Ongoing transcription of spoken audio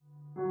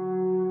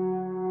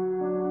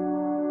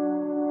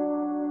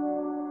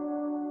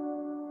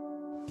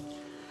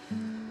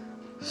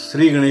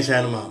श्री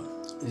गणेशाय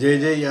नमः. जय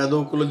जय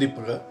यादव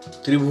कुलदीपक,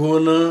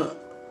 त्रिभुवन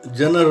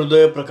जन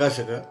हृदय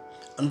प्रकाशक,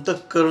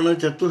 अंतःकरण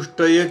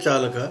चतुष्टय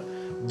चालक,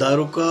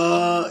 दारुका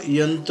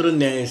यंत्र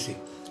न्यायसी.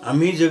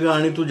 आम्ही जग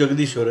आणि तू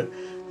जगदीश्वर,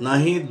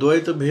 नाही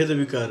द्वैत भेद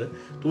विकार.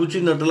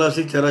 तूची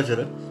नटलासी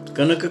चराचर,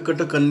 कनक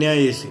कट कन्या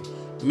येसी.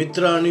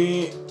 मित्र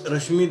आणि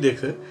रश्मी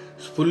देख,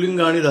 स्फुल्लिंग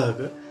आणि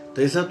दाहक.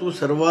 तैसा तू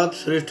सर्वात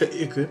श्रेष्ठ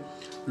एक,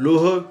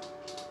 लोह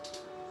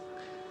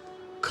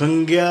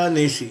खंग्या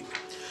नेसी.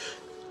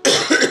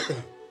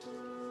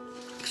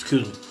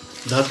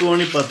 धातू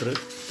आणि पात्र,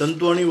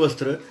 तंतू आणि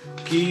वस्त्र,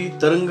 की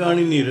तरंग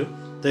आणि नीर.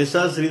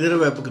 तैसा श्रीधर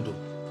व्यापक तू.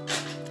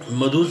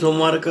 मधु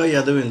संवारका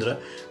यादवेंद्र,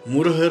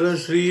 मुरहर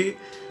श्री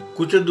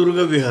कुचदुर्ग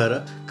विहार.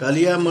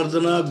 कालिया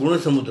मर्दना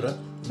गुणसमुद्रा,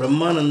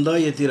 ब्रह्मानंदा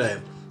यतिराय.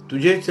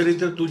 तुझे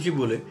चरित्र तुची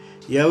बोले,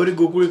 यावरी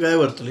गोकुळी काय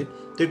वर्तले.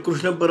 ते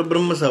कृष्ण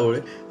परब्रह्म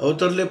सावळे,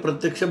 अवतरले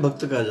प्रत्यक्ष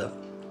भक्त काजा.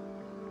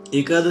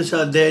 11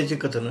 अध्यायाचे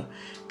कथन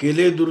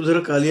केले दुर्धर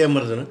कालिया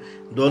मर्दन.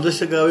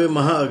 12 गावे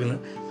महाअग्न,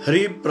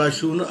 हरी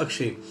प्राशून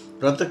अक्षय.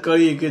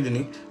 प्रातःकाळी एके दिनी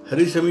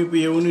हरिसमीप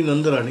येऊनी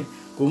नंदराणी,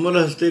 कोमल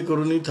हस्ते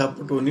करुनी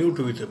थापटोनी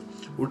उठवित.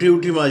 उठी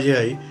उठी माझी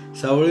आई,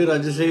 सावळे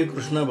राजसे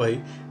कृष्णाबाई.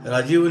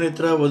 राजीव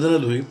नेत्रा वदन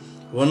धुई,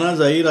 वना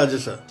जाई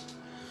राजसा.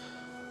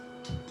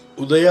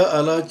 उदया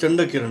आला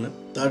चंडकिरण,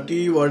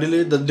 ताटी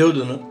वाढिले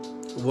दध्योदन.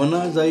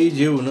 वना जाई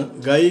जेवून,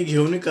 गायी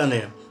घेऊन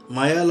कानया.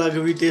 माया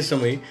लागवी ते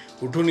समयी,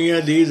 उठून या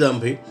देई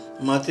जांभई.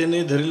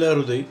 मातेने धरिला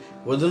हृदय,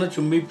 वदन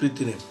चुंबी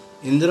प्रीतीने.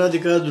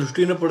 इंद्रादिका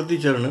दृष्टीनं पडती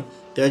चरण,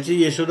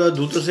 त्याची यशोदा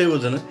धूतसे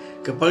वदन.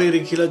 कपाळी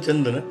रेखीला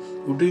चंदन,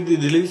 उठी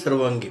दिली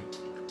सर्वांगी.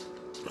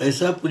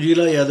 ऐसा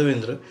पुजिला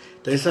यादवेंद्र,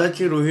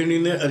 तैसाची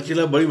रोहिणीने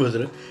अर्चिला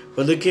बळीभद्र.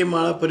 पदके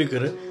माळा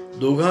परिकर,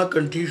 दोघा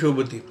कंठी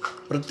शोभती.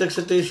 प्रत्यक्ष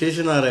ते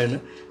शेषनारायण,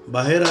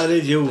 बाहेर आले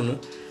जेवून.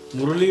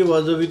 मुरली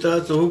वाजविता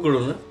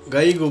चहूकडून,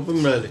 गायी गोप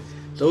मिळाले.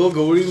 तव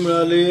गवळी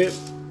मिळाले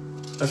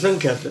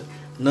असंख्यात.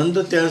 नंद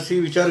त्यासी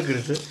विचार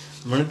करीत,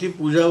 म्हणती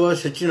पूजावा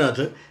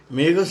शचीनाथ.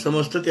 मेघ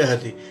समस्त त्या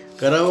हाती,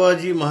 करावा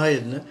जी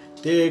महायज्ञ.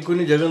 ते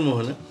ऐकून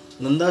जगनमोहन,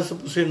 नंदास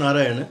पुसे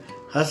नारायण.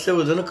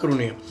 हास्यवदन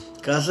करुणीय,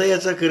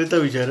 कासयाचा करिता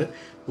विचार.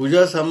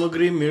 पूजा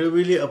सामग्री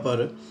मिळविली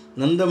अपार.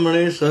 नंद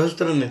म्हणे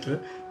सहस्त्र नेत्र,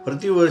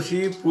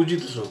 प्रतिवर्षी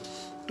पूजित सो.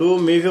 तो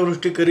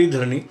मेघवृष्टी करी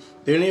धरणी,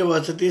 तेणे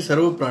वाचती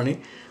सर्व प्राणी.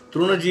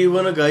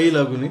 तृणजीवन गायी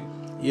लागुनी,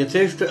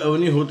 यथेष्ट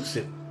अवनी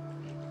होतसे.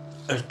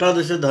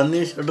 18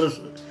 धान्य षड्रस,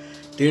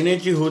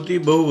 तेणेची होती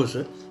बहुवस.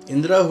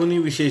 इंद्राहुनी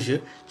विशेष,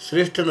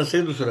 श्रेष्ठ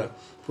नसे दुसरा.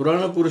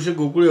 पुराण पुरुष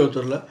गोकुळी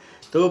अवतरला,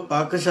 तो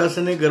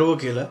पाकशासने गर्व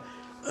केला.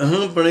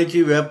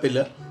 अहंपणेची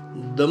व्यापेला,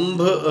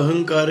 दंभ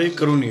अहंकारे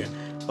करुणीय.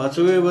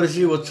 5वे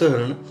वर्षी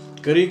वत्सहरण,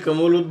 करी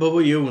कमलोद्भव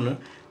येऊन.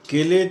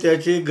 केले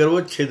त्याचे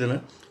गर्वच्छेदन,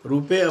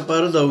 रूपे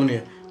अपार जाऊनिय.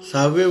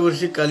 6वे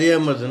वर्षी कालिया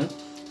मर्दन,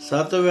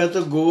 7व्यात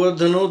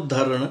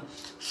गोवर्धनोद्धारण.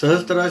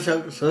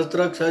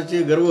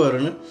 सहस्त्राक्षाचे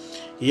गर्वहरण,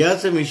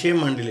 याच मिशे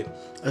मांडले.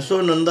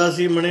 असो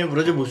नंदासी म्हणे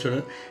व्रजभूषण,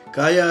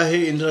 काय आहे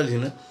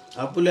इंद्राधीन.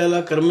 आपुल्याला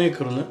कर्मे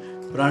करून,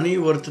 प्राणी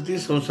वर्तती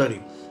संसारी.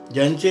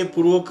 ज्यांचे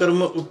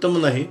पूर्वकर्म उत्तम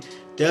नाही,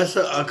 त्यास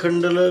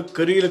आखंडल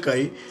करील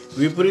काही.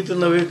 विपरीत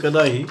नव्हे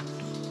कदाही,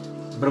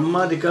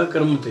 ब्रह्मादिका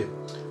कर्मते.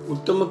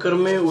 उत्तम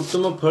कर्मे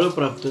उत्तम फळ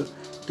प्राप्त,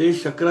 ते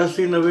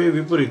शक्रासी नव्हे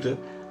विपरीत.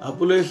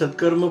 आपुले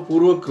सत्कर्म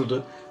पूर्वकृत,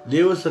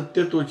 देव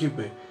सत्य तोची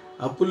पे.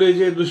 आपुले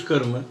जे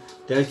दुष्कर्म,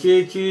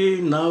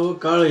 त्याचेची नाव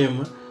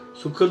काळयम.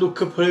 सुख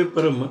दुःख फळे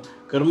परम,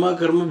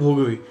 कर्माकर्म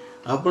भोगवी.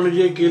 आपण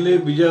जे केले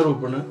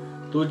बीजारोपण,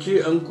 तोची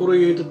अंकुर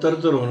येत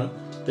तरतरोण.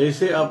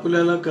 तैसे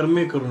आपुल्याला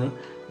कर्मे करून,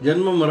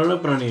 जन्म मरण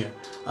प्राणीय.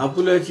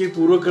 आपुल्याची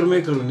पूर्वकर्मे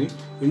करुनी,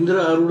 इंद्र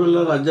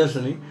आरूढला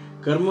राज्यासनी.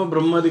 कर्म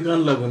ब्रह्मादिकां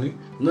लागुनी,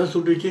 न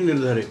सुटीची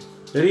निर्धारे.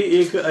 तरी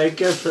एक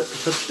ऐक्या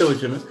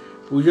सत्यवचन,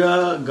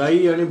 पूजा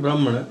गायी आणि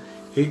ब्राह्मण.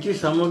 हेची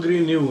सामग्री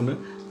नेऊन,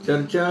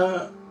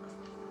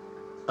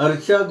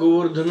 अर्चा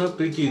गोवर्धन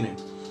प्रीतीने.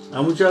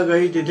 आमुच्या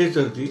गायी तेथे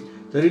चरती,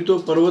 तरी तो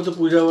पर्वत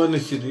पूजावा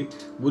निश्चिती.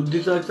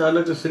 बुद्धीचा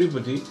चालक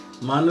श्रीपती,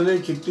 मानले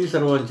चित्ती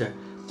सर्वांच्या.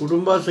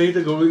 कुटुंबासहित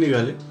गवळी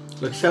निघाले,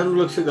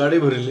 लक्षानुलक्ष गाडे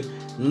भरले.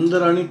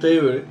 नंदराणी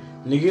तैवेळ,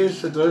 निघे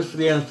सकळ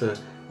स्त्रियांसह.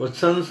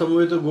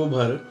 वत्सांसमवेत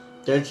गोभार,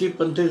 त्याची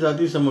पंथे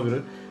जाती समग्र.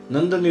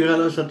 नंद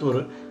निघाला सत्वर,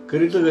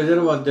 करीत गजर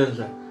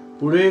वाद्यांचा.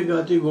 पुढे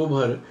गाती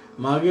गोभार,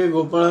 मागे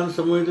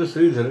गोपाळांसमवेत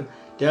श्रीधर.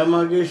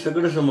 त्यामागे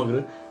सगड समग्र,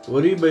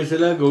 वरी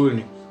बैसल्या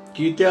गवळणी.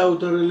 की त्या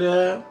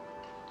उतरल्या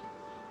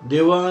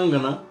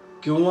देवांगना,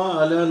 किंवा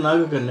आल्या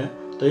नागकन्या.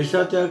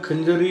 तैसा त्या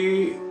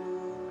खंजरी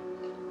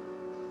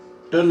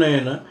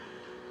टनयना,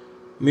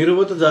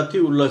 मिरवत जाती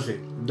उल्हासे.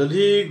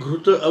 दधी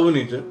घृत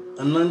अवनीत,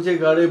 अन्नांचे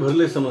गाडे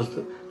भरले समस्त.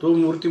 तो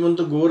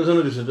मूर्तिमंत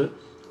गोवर्धन दिसत,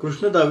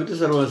 कृष्ण दावित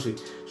सर्वांसी.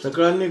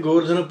 सकाळांनी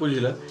गोवर्धन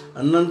पूजिला,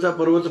 अन्नांचा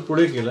पर्वत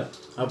पुढे केला.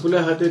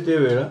 आपल्या हाते ते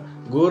वेळा,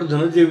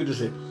 गोवर्धन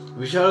जेवितसे.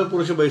 विशाळ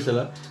पुरुष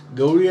बैसला,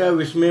 गवळीया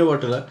विस्मय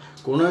वाटला.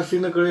 कोणाशी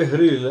न कळे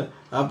हरिला,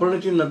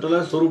 आपणची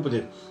नटला स्वरूप दे.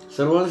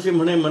 सर्वांशी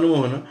म्हणे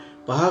मनमोहन,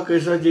 पहा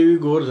कैसा जेवी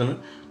गोवर्धन.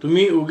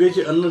 तुम्ही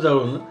उगेचे अन्न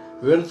जाळून,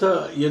 व्यर्थ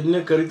यज्ञ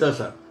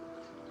करीतासा.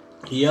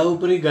 या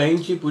उपरी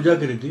गायींची पूजा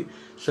करीती,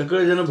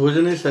 सकळ जन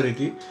भोजने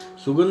सारिती.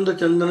 सुगंध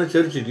चंदन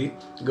चर्चिती,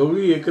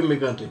 गवळी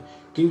एकमेकांते.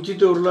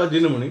 किंचित उरला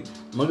दिनमणी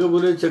मग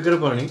बोले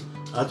चक्रपाणी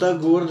आता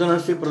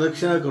गोवर्धनाची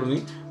प्रदक्षिणा करून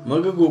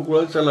मग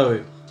गोकुळात चलावे.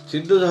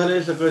 सिद्ध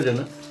झाले सकळजन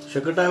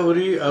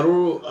शकटावरी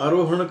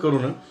आरोहण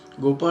करून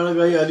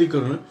गोपाळगाई आदी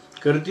करून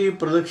करती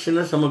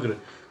प्रदक्षिणा समग्र.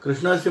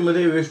 कृष्णाचे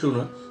मध्ये वेष्टून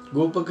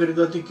गोप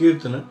करिता ती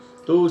कीर्तन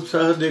तो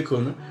उत्साह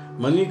देखून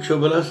मनी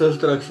क्षोभला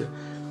सहस्त्राक्ष.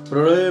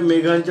 प्रळय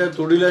मेघांच्या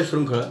तोडीला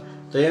शृंखळा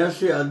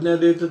तयासी आज्ञा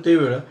देत ते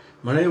वेळा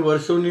म्हणे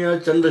वर्षोनिया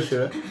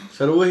चंडशिळा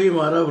सर्वही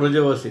मारा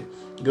व्रजवासी.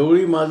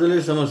 गवळी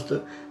माजले समस्त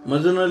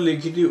मजन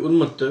लेखिती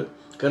उन्मत्त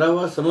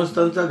करावा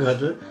समस्तांचा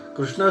घात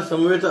कृष्णा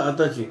समवेत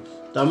आताची.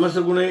 तामस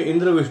गुणे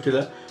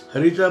इंद्रविष्टीला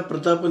हरीचा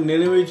प्रताप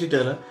नेणवेची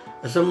त्याला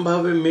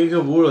असंभाव्य मेघ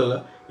बोळला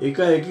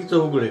एकाएकी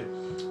चहुकडे.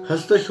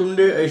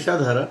 हस्तशुंडे ऐशा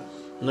धारा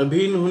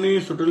नभींहुनी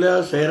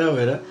सुटल्या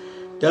सैरावैरा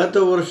त्यात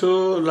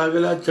वर्षो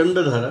लागला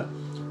चंडधारा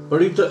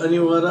पडित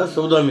अनिवारा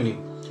सौदामिनी.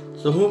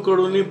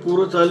 चहूकडून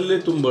पूर चालले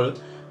तुंबळ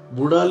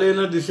बुडाले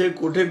न दिसे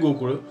कोठे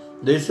गोकुळ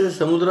जैसे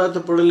समुद्रात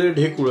पडले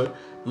ढेकुळ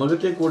मग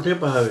ते कोठे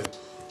पहावे.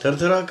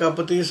 थरथरा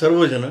कापती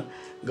सर्वजन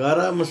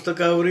गारा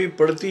मस्तकावरी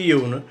पडती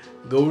येऊन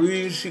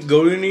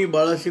गवळीनी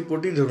बाळाशी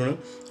पोटी धरून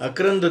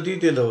आक्रंदती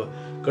ते धवा.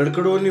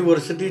 कडकडोनी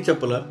वर्षती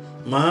चपला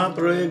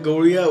महाप्रळय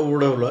गवळिया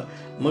ओढवला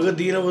मग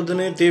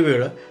दीनवदने ते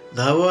वेळा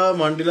धावा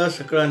मांडिला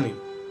सकळांनी.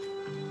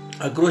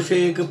 आक्रोशे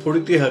एक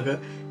फोडिती हाका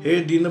हे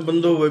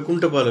दीनबंधो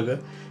वैकुंठ पालका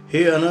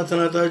हे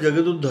अनाथनाथा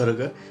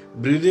जगदुद्धारका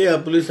ब्रिदे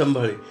आपली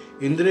संभाळे.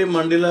 इंद्रे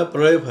मांडिला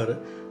प्रळय फार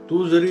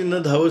तू जरी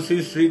न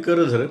धावसी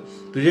श्रीकर धर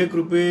तुझे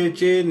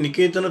कृपेचे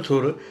निकेतन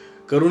थोर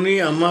करुणी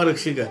आम्हा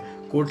रक्षिका.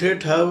 कोठे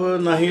ठाव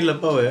नाही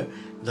लपावया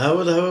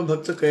धाव धाव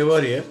भक्त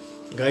कैवार्या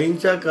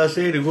गायींच्या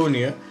कासे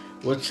रिगोनिया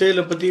वत्से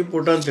लपती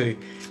पोटांतळी.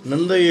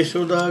 नंद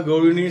यशोदा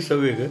गवळिणी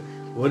सवेग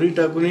वरी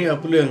टाकुनी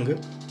आपले अंग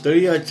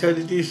तळी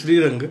आच्छादिती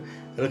श्रीरंग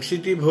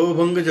रक्षिती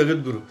भवभंग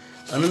जगद्गुरु.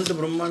 अनंत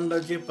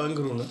ब्रह्मांडाचे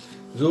पांघरून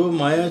जो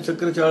माया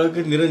चक्रचाळक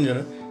निरंजन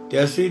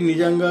त्यासी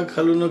निजांगा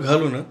खालून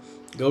घालून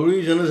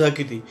गवळी जन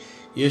झाकिती.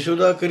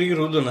 यशोदा करी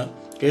रोदना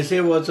कैसे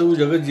वाचवू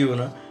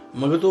जगज्जीवना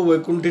मग तो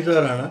वैकुंठीचा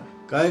राणा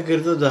काय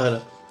करता झाला.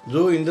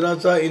 जो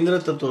इंद्राचा इंद्र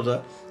तत्वता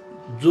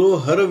जो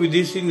हर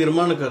विधीशी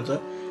निर्माण करता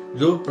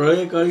जो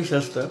प्रळयकाळी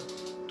शास्ता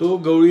तो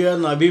गवळिया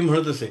नाभी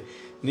म्हणत असे.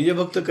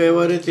 निजभक्त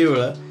कैवारे ते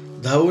वेळा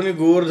धावून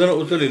गोवर्धन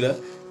उचलिला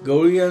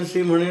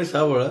गवळियांशी म्हणे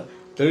सावळा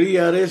तळी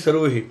यारे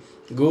सर्वही.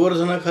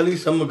 गोवर्धनाखाली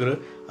समग्र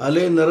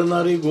आले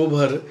नरनारी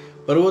गोभार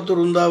पर्वत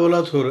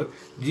वृंदावला थोर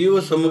जीव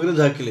समग्र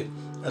झाकिले.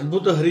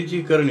 अद्भुत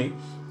हरीची करणी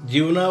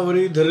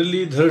जीवनावरी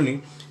धरली धरणी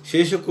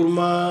शेष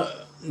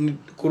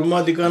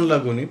कुर्मादिकान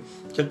लागुनी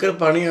चक्र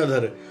पाणी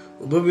आधार.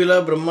 उभविला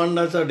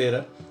ब्रह्मांडाचा डेरा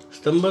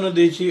स्तंभन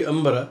देची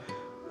अंबरा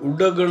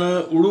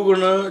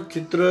उडुगण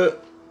चित्र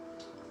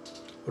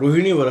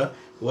रोहिणीवरा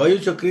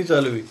वायुचक्री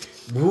चालवी.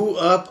 भू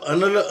आप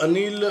अनल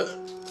अनिल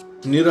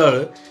निराळ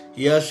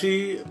यासी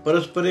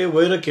परस्परे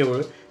वैर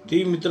केवळ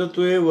ती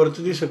मित्रत्वे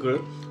वर्तती सकळ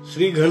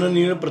श्री घन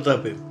नीळ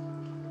प्रतापे.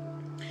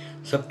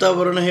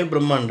 सप्तावर्ण हे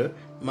ब्रह्मांड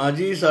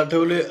माझी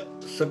साठवले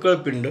सकळ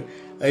पिंड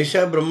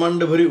ऐशा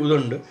ब्रह्मांड भरी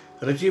उदंड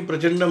रची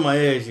प्रचंड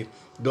माया याची.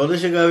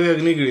 द्वादश गावे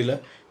अग्नी गिळीला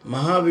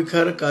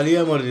महाविखार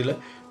कालिया मर्दिला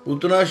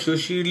पुतना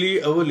शोषिली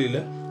अवलीला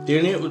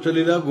तेने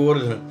उचलिला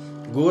गोवर्धन.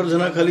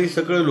 गोवर्धनाखाली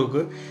सकळ लोक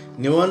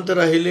निवांत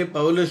राहिले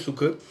पावले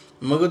सुख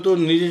मग तो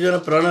निजजन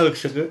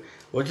प्राणरक्षक.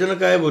 वचन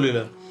काय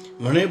बोलिला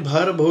म्हणे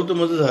भार बहुत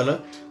मज झाला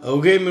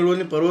अवघे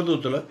मिळवून पर्वत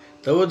उचला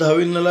तव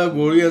धाविन्नला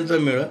गोळियांचा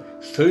मेळा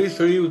स्थळी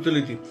स्थळी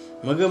उचलिती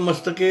मग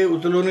मस्तके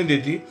उचलून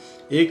देती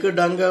एक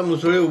डांगा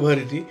मुसळे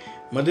उभारिती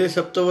मध्ये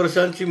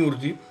सप्तवर्षांची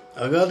मूर्ती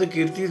अगाध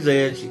कीर्ती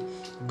जयाची.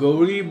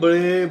 गवळी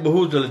बळे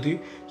बहु उचलती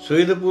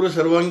स्वेदपूर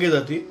सर्वांगे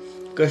जाती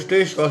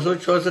कष्टे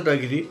श्वासोच्छ्वास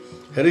टाकीती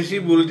हरिशी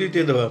बोलती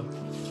ते धवा.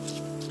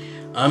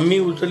 आम्ही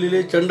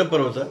उचलिले चंड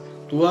पर्वता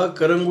तुवा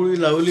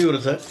करंगुळी लावली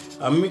व्रथा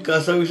आम्ही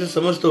कासाविष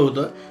समस्त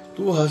होता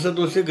तू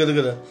हसतोसे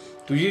गदगदा.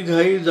 तुझी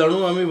घाई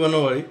जाणू आम्ही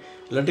वनवाळी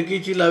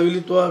लटकीची लाविली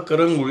तुवा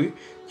करंगुळी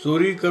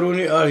चोरी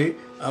करोनी आळी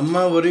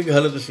आम्हा वरी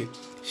घालतसी.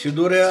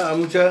 शिदोऱ्या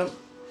आमच्या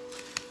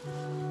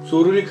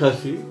चोरुनी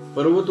खासी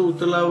पर्वत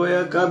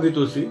उचलावया का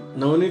भीतोसी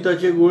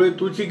नवनीताचे गोळे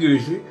तुची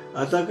गिळीसी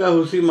आता का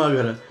होसी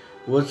माघरा.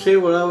 वत्से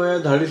वळावया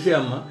धाडीसी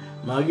आम्हा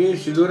मागे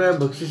शिदोऱ्या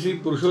भक्षिसी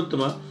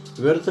पुरुषोत्तमा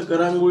व्यर्थ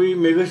करांगुळी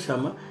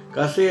मेघश्यामा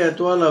कासे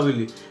यातवा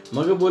लाविली.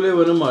 मग बोले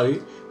वनमाळी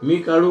मी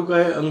काढू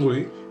काय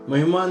अंघोळी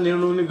महिमा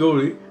निर्णून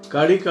गवळी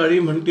काढी काढी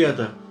म्हणती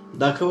आता.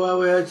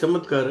 दाखवावया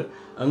चमत्कार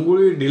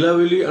अंघोळी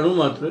ढिलाविली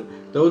अणुमात्र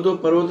तव तो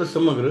पर्वत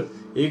समग्र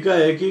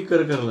एकाएकी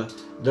करकरला.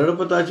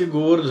 दडपताची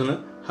गोवर्धन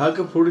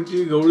हाक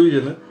फोडीची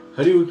गवळीजन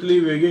हरी उचली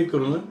वेगे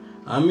करून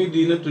आम्ही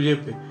दीन तुझे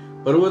पे.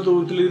 पर्वत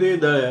उचली रे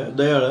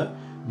दयाळा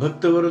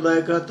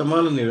भक्तवरदायका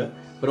तमाल निळा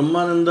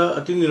ब्रह्मानंदा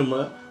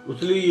अतिनिर्मळा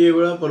उचली ये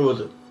वेळा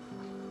पर्वत.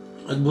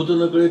 अद्भुत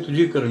नकळे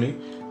तुझी करणी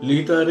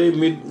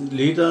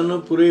लिहिता न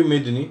पुरे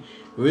मेदिनी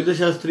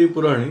वेदशास्त्री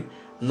पुराणी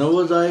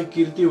नव जाय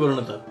कीर्ती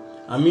वर्णता.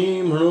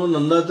 आम्ही म्हणू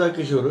नंदाचा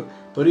किशोर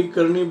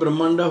परिकरणी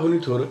ब्रह्मांडाहुनी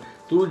थोर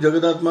तू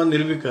जगदात्मा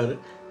निर्विकार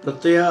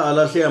प्रत्यया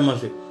आलासे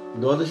आमासे.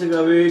 द्वादश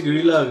गावे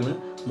गिळीला अग्न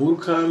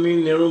मूर्ख आम्ही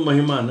नेणू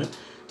महिमान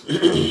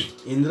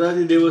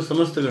इंद्रादी देव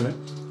समस्त गण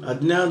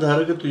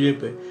आज्ञाधारक तुझे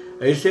पै.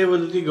 ऐसे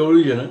वदती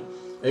गवळीजन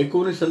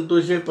ऐकून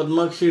संतोषे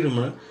पद्माक्षी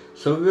रमण.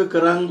 सव्य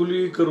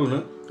करांगुली करून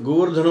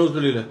गोवर्धन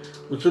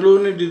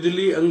उचलून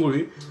दिदली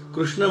अंगुळी.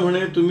 कृष्ण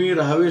म्हणे तुम्ही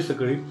राहावे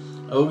सकळी.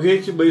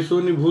 अवघेची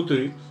बैसोनी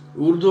भूतळी.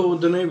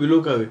 ऊर्ध्ववदने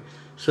विलोकावे.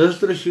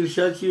 सहस्त्र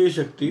शीर्षाची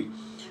शक्ती.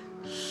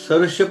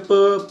 सरशप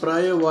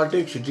प्राय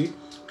वाटे क्षिती.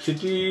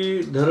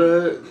 क्षितिधर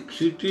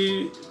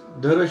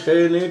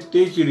शयने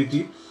ते चिरिती.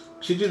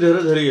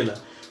 क्षितिधर धरेला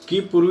की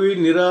पूर्वी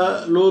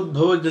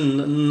निरालोद्भव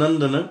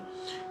नंदन.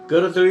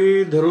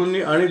 करतळी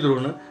धरुणी आणि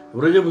द्रोण.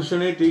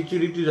 व्रजभूषणे तेची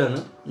रीती जाण.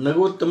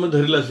 नगोत्तम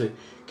धरिलासे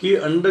की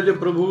अंडज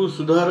प्रभू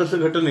सुधारस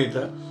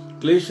घटनेता.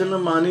 क्लेशन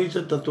मानीच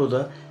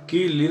तत्वता की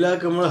लीला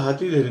कमळ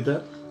हाती धरिता.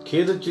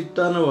 खेद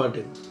चित्तान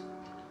वाटे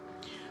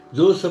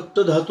जो सप्त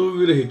धातू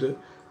विरहित.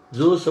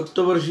 जो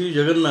सप्तवर्षी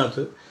जगन्नाथ.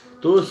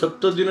 तो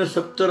सप्तदिन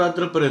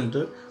सप्तरात्रपर्यंत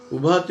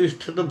उभा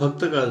तिष्ठत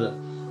भक्त काजा.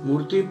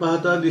 मूर्ती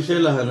पाहता दिसे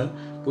लहान.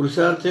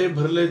 पुरुषार्थे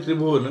भरले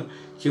त्रिभुवन.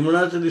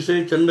 चिमणाच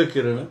दिसे चंड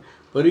किरण.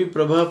 परी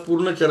प्रभा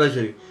पूर्ण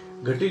चराचरी.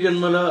 घटी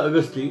जन्मला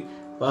अगस्ती.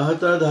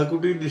 पाहता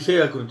धाकुटी दिसे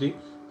आकृती.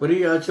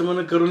 परी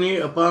आचमन करुणी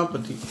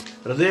अपापती.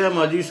 हृदया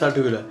माझी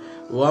साठविला.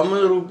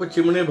 वामन रूप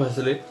चिमणे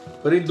भासले.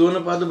 परी दोन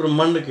पाद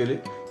ब्रह्मांड केले.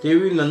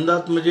 तेवी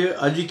नंदात्मजे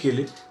आजी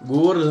केले.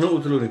 गोवर्धन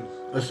उचलुनी.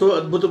 असो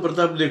अद्भुत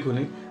प्रताप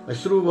देखुनी.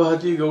 अश्रू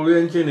वाहती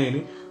गवळ्यांचे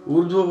नैनी.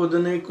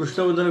 ऊर्ध्ववदने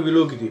कृष्णवदन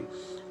विलोकिती.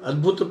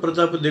 अद्भुत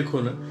प्रताप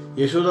देखून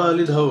यशोदा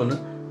आली धावन.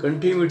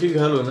 कंठी मिठी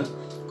घालून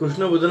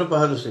कृष्णवदन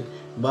पाहत असे.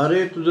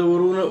 बारे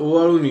तुझवरून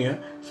ओवाळूनिया.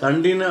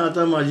 सांडीन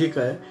आता माझी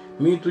काय.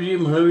 मी तुझी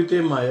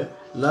म्हणविते माया.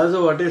 लाज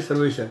वाटे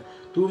सर्वेशा.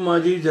 तू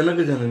माझी जनक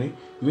जननी.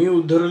 मी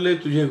उद्धरले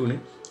तुझे गुणी.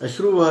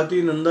 अश्रू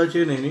वाहती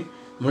नंदाचे नैनी.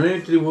 म्हणे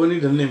त्रिभुवनी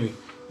धन्य मी.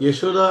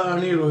 यशोदा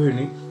आणि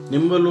रोहिणी.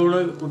 निंबलोण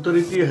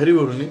उतरिती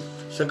हरिवरुणी.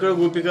 सकळ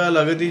गोपिका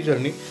लागती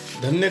चरणी.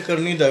 धन्य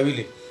करणी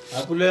दाविले.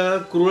 आपल्या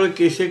क्रूळ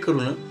केशे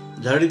करून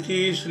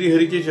झाडिती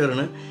श्रीहरीचे चरण.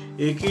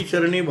 एकी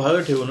चरणी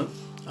भाळ ठेवून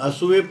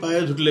आसुवे पाय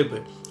धुतले पै.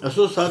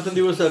 असो 7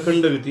 दिवस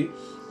अखंड गती.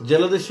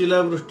 जलद शिला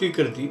वृष्टी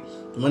करती.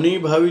 मनी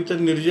भावित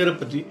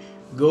निर्जरपती.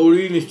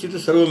 गवळी निश्चित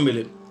सर्व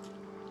मेले.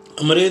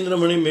 अमरेंद्र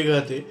म्हणे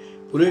मेघाते.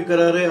 पुरे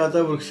करारे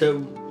आता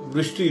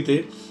वृष्टी ते.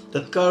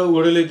 तत्काळ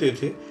उघडले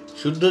तेथे.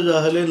 शुद्ध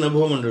जाहले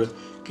नभोमंडळ.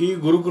 की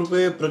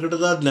गुरुकृपे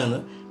प्रकटता ज्ञान.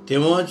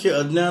 तेव्हाचे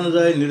अज्ञान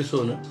जाय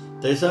निरसोन.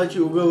 तैसाची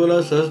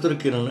उगवला सहस्त्र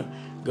किरण.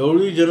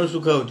 गवळी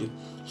जनसुखावती.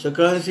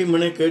 सकाळशी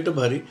म्हणे कैट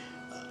भारी.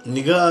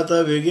 निघा आता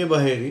वेगे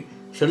बाहेरी.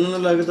 क्षण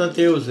न लागता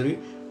ते ओसरी.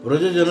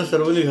 व्रजजन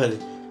सर्व निघाले.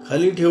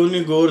 खाली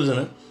ठेवून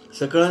गोवर्धन.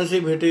 सकाळशी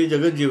भेटे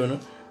जगज्जीवन.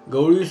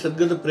 गवळी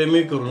सद्गत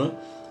प्रेमे करून.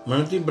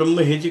 म्हणती ब्रह्म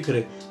हेची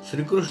खरे.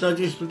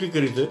 श्रीकृष्णाची स्तुती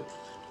करीत.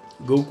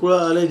 गोकुळा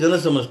आले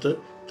जनसमस्त.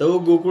 तव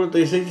गोकुळ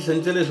तैसेची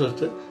संचले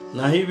स्वस्त.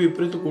 नाही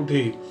विपरीत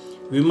कुठेही.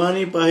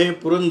 विमानी पाहे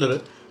पुरंदर.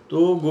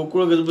 तो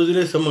गोकुळ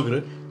गजबजले समग्र.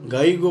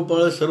 गायी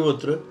गोपाळ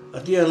सर्वत्र.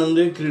 अति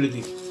आनंदे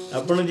क्रीडती.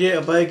 आपण जे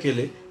अपाय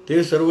केले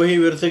ते सर्वही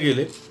व्यर्थ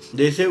गेले.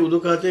 देसे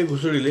उदकाते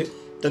घुसळिले.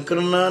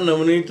 तक्रांना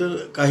नवनीत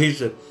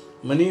काहीच.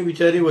 मनी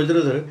विचारी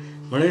वज्रधर.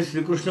 म्हणे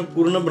श्रीकृष्ण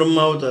पूर्ण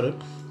ब्रह्मावतार.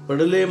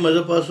 पडले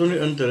मजपासून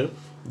अंतर.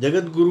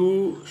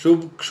 जगद्गुरु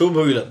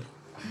क्षोभविला.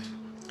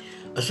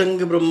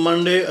 असंख्य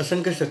ब्रह्मांडे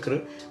असंख्य चक्र.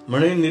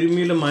 म्हणे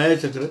निर्मिल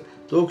मायाचक्र.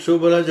 तो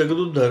क्षोभला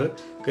जगदुद्धार.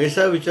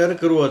 कैसा विचार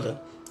करू आता.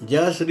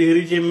 ज्या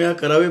श्रीहरीचे म्या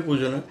करावे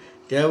पूजन.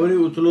 त्यावरी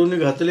उचलून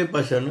घातले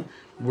पाषाण.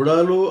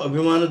 बुडालो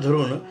अभिमान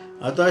धरून.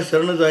 आता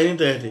शरण जाईन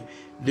तयाते.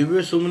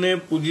 दिव्य सुमने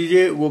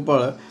पूजिजे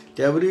गोपाळा.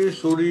 त्यावरी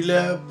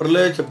सोडिल्या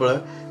प्रलय चपळा.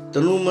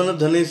 तनु मन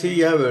धनेसी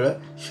या वेळा.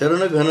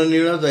 शरण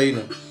घननिळा जाईन.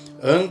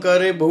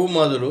 अहंकारे बहु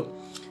माजलो.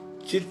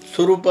 चित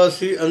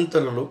स्वरूपासी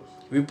अंतरलो.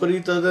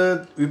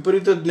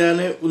 विपरीत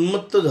ज्ञाने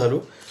उन्मत्त झालो.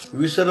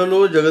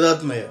 विसरलो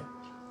जगदात्मया.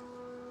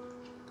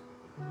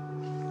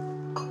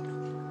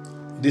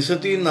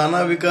 दिसती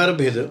नाना विकार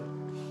भेद.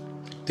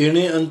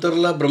 तेने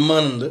अंतरला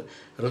ब्रह्मानंद.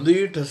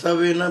 हृदयी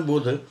ठसावे ना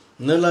बोध.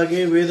 न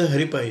लागे वेद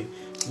हरिपायी.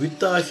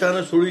 वित्त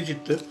आशान सोडी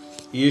चित्त.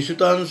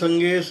 येशुतान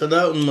संगे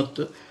सदा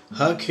उन्मत्त.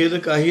 हा खेद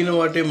काही न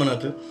वाटे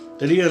मनात.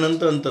 तरी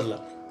अनंत अंतरला.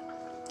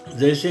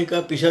 जैसे का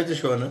पिशाच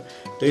श्वान.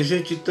 तैसे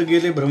चित्त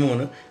गेले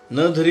भ्रमवून.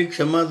 न धरी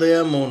क्षमा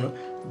दया मौन.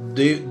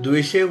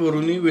 द्वेषे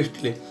वरुणी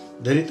वेष्टले.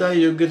 धरिता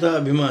योग्यता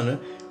अभिमान.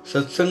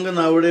 सत्संग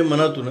नावडे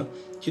मनातून.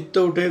 चित्त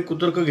उठे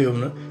कुतर्क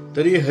घेऊन.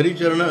 तरी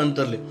हरिचरण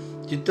अंतरले.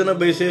 चित्तन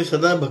बैसे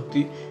सदा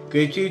भक्ती.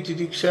 कैची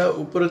तितिक्षा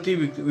उपरती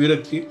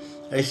विरक्ती.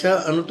 ऐशा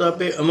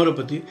अनुतापे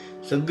अमरपती.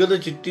 सद्गत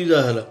चित्ती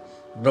जाहला.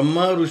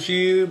 ब्रह्मा ऋषी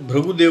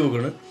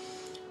भृगुदेवगण.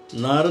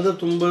 नारद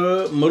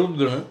तुंबर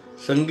मरुद्गण.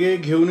 संगे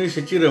घेऊन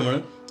शचीरमण.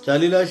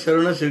 चालिला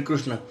शरण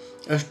श्रीकृष्णा.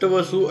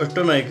 अष्टवसू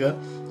अष्टनायका.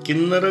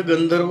 किन्नर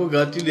गंधर्व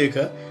गाती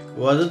देखा.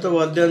 वाजत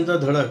वाद्यांचा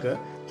धडाका.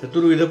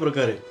 चतुर्विध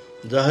प्रकारे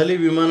जाहली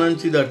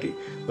विमानांची दाटी.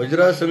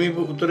 वज्रा समीप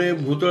उतरे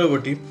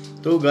भूतळवटी.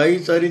 तो गायी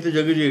चारित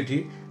जगजेठी.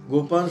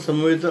 गोपान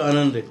समवेत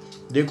आनंदे.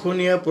 देखून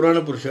या पुराण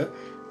पुरुषा.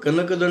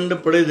 कनकदंड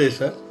पडे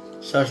जैसा.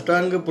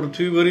 साष्टांग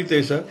पृथ्वीवरी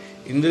तैसा.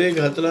 इंद्रे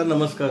घातला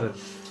नमस्कार.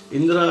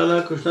 इंद्र आला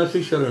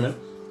कृष्णाशी शरण.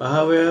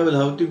 पहावया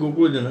धावती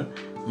गोकुळजन.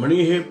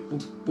 म्हणी हे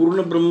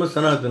पूर्ण ब्रह्म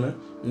सनातन.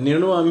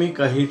 नेणो आम्ही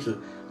काहीच.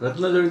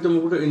 रत्नजडित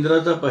मुकुट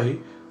इंद्राचा पाही,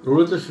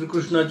 रुळत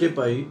श्रीकृष्णाचे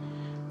पायी,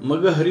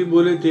 मग हरी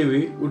बोले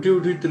तेवी, उठी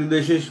उठी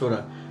त्रिदेशेश्वरा,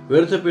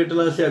 व्यर्थ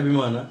पेटला असे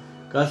अभिमाना,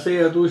 कासे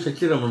या तू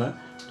शचिरमणा,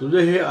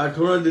 तुझे हे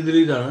आठवण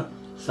दिदली जाणा,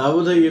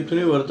 सावध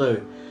येथुने वर्तावे,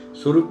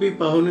 स्वरूपी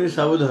पाहुणे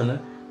सावधान,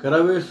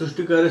 करावे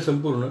सृष्टिकार्य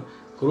संपूर्ण,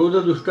 क्रोध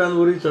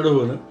दुष्टांवरी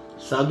चढवण,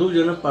 साधू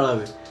जन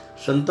पाळावे,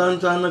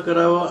 संतांचा न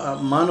करावा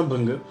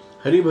मानभंग,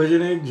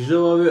 हरिभजने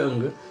झिजवावे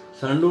अंग,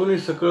 सांडवणी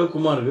सकळ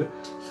कुमार्ग,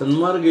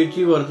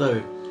 सन्मार्गेची वर्तावे,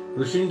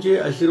 ऋषींचे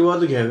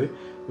आशीर्वाद घ्यावे,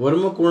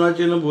 वर्म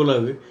कोणाचे न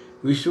बोलावे,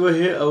 विश्व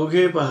हे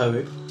अवघे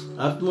पहावे,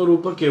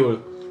 आत्मरूप केवळ,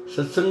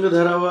 सत्संग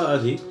धरावा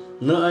आधी,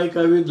 न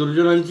ऐकावी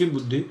दुर्जनांची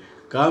बुद्धी,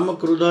 काम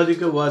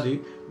क्रोधाधिक वादी,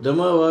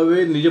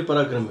 दमावावे निज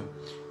पराक्रम,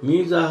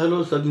 मी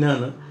जाहलो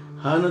सज्ञान,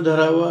 हा न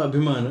धरावा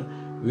अभिमान,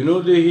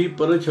 विनोदेही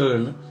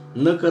परछळण,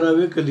 न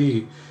करावे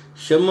कधीही,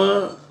 शम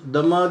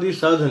दमादी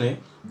साधने,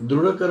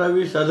 दृढ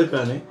करावी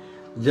साधकाने,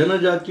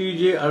 जनजाती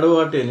जे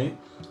आडवाटेने,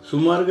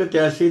 सुमार्ग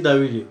त्यासी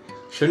दाविजे,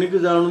 क्षणिक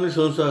जाणून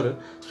संसार,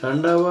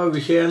 सांडावा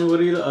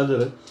विषयांवरील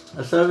आदर,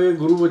 असावे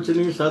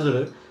गुरुवचनी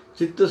सादर,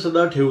 चित्त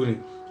सदा ठेवणे,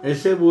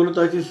 ऐसे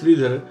बोलताची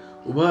श्रीधर,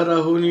 उभा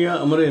राहुनिया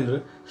अमरेंद्र,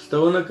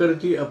 स्तवन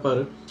करती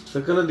अपार,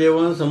 सकल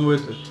देवान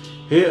समवेत,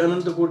 हे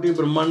अनंत कोटी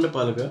ब्रह्मांड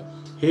पालका,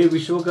 हे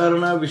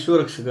विश्वकारणा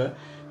विश्वरक्षका,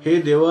 हे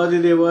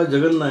देवादिदेवा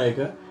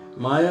जगन्नायका,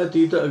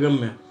 मायातीत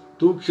अगम्य,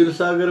 तू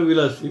क्षीरसागर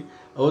विलासी,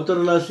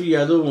 अवतरलासी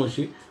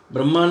यादववंशी,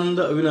 ब्रह्मानंद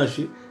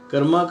अविनाशी,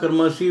 कर्मा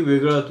कर्मासी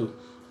वेगळा तू,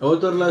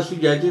 अवतरलासी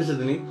ज्याची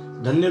सदनी,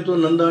 धन्य तो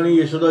नंद आणि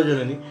यशोदा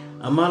जननी,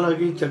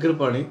 आम्हालागी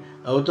चक्रपाणी,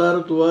 अवतार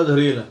तुवा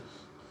धरेला,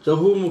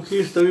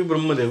 चहुमुखी स्तवी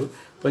ब्रह्मदेव,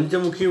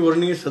 पंचमुखी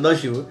वर्णी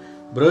सदाशिव,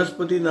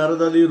 बृहस्पती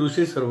नारदादी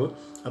ऋषी सर्व,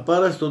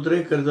 अपार स्तोत्रे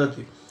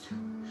करताती,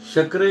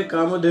 शक्रे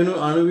कामधेनू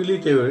आणविली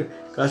तेवेळे,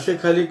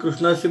 काशेखाली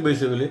कृष्णाशी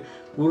बैसविले,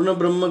 पूर्ण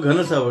ब्रह्म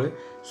घन सावळे,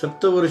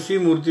 सप्तवर्षी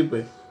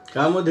मूर्तीपय,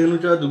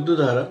 कामधेनूच्या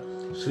दुग्धधारा,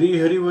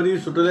 श्रीहरिवरी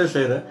सुटल्या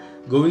सैरा,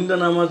 गोविंद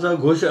नामाचा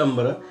घोष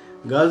अंबरा,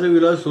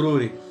 गाजविला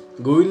सुरवरी,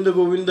 गोविंद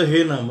गोविंद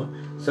हे नाम,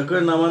 सकळ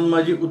नामान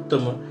माझी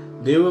उत्तम,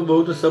 देव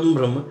बहुत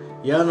संभ्रम,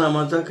 या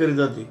नामाचा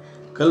करिताती,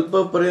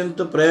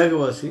 कल्पपर्यंत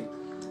प्रयागवासी,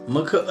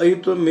 मख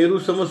ऐत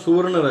मेरुसम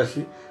सुवर्ण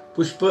राशी,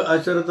 पुष्प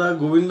आचरता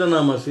गोविंद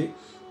नामासी,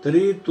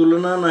 तरी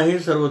तुलना नाही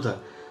सर्वथा,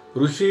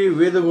 ऋषी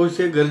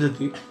वेदघोषे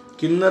गर्जती,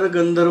 किन्नर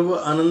गंधर्व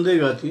आनंदे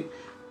गाती,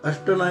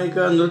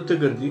 अष्टनायिका नृत्य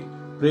करती,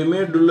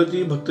 प्रेमे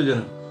डुल्लती भक्तजन,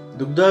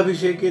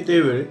 दुग्धाभिषेके ते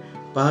वेळे,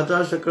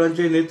 पाहता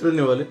सकळांचे नेत्र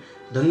निवाले,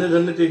 धन्य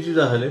धन्य तेची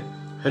जाहले,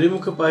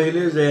 हरिमुख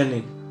पाहिले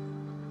जयाने,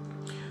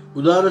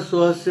 उदार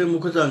सुहास्य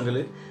मुख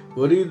चांगले,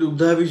 वरी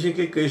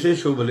दुग्धाभिषेके कैसे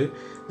शोभले,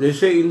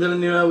 जैसे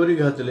इंद्रनिळावरी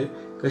घातले,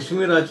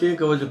 काश्मीराचे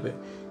कवचपे,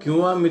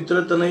 किंवा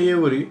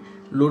मित्रतनयेवरी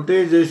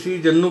लोटे जैसी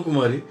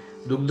जन्नुकुमारी,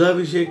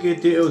 दुग्धाभिषेके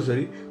ते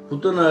अवसरी,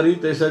 पुतनारी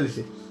तैसा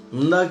दिसे,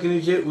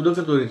 मंदाकिनीचे उदक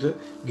त्वरित,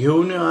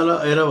 घेऊन आला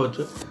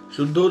ऐरावत,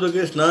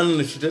 शुद्धोदके स्नान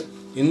निश्चित,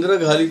 इंद्र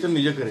घालित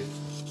निज करे,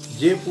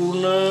 जे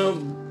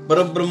पूर्ण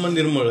परब्रह्म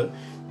निर्मळ,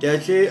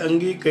 त्याचे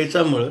अंगी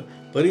कैचा मळ,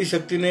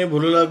 परिशक्तीने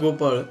भुलला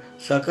गोपाळ,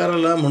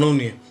 साकाराला म्हणून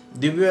ये,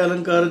 दिव्य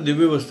अलंकार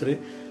दिव्य वस्त्रे,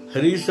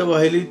 हरीस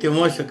वाहिली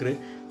तेव्हा शक्रे,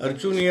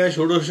 अर्चुनिया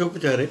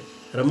षोडशोपचारे,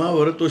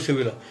 रमावर तो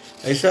शिविला,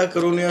 ऐसा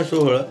करून या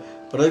सोहळा,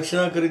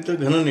 प्रदक्षिणा करीत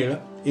घननिळा,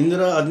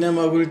 इंद्र आज्ञा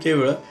मागुनी ते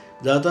वेळा,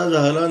 जाता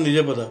जाहला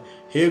निजपदा,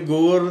 हे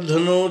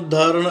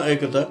गोवर्धनोद्धारण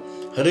ऐकता,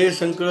 हरे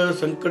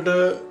संकट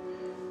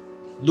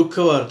दुःख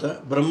वार्ता,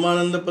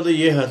 ब्रह्मानंद पद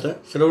ये हाता,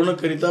 श्रवण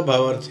करिता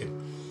भावार्थे,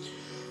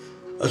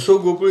 असो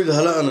गोकुळी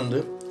झाला आनंद,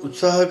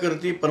 उत्साह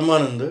करती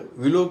परमानंद,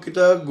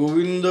 विलोकिता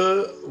गोविंद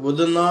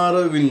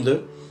वदनारविंद,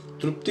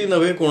 तृप्ती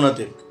नव्हे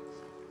कोणाते,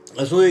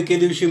 असो एके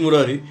दिवशी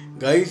मुरारी,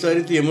 गायी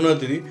चारित यमुना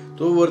तीरी,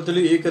 तो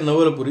वर्तली एक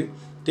नवलपुरी,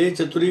 ते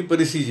चतुरी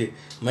परिसीजे,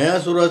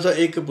 मयासुराचा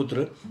एक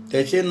पुत्र,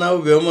 त्याचे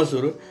नाव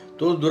व्योमासुर,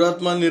 तो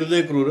दुरात्मा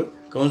निर्दय क्रूर,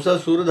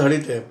 कंसासूर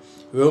धाडित आहे,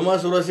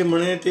 व्योमासुराशी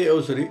म्हणे ते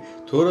अवसरी,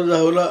 थोर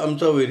जाहला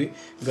आमचा वैरी,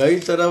 गायी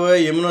चरावया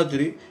यमुना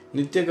तीरी,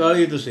 नित्य काळ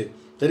येत असे,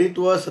 तरी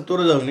तुवा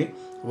सत्वर जावनी,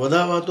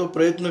 वधावा तो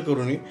प्रयत्न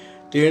करुनी,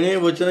 तेणे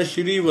वचन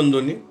शिरी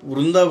वंदोनी,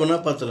 वृंदावना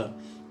पाचला,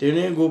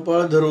 तेणे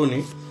गोपाळ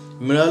धरोनी,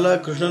 मिळाला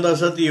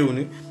कृष्णदासात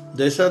येऊनी,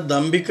 जैसा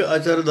दांभिक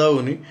आचार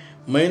दावनी,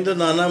 मैंद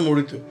नाना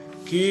मोडित,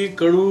 की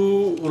कडू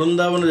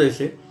वृंदावन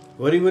जैसे,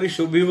 वरी वरी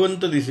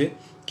शोभिवंत दिसे,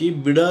 की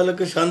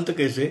बिडालक शांत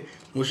कैसे,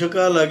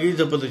 मुशका लागी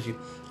जपतची,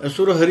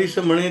 असुर हरीस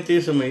म्हणे ते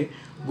समयी,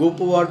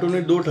 गोप वाटुनी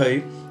दोठाई,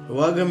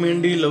 वाघ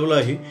मेंढी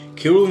लवलाही,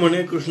 खेळू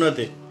म्हणे कृष्णा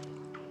ते,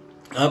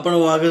 आपण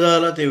वाघ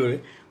झाला ते वेळे,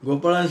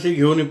 गोपाळांशी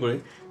घेऊन पळे,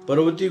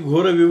 पर्वती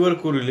घोर विवर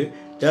कुरिले,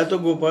 त्यात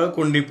गोपाळ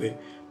कोंडीपे,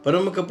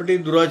 परम कपटी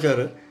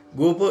दुराचार,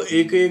 गोप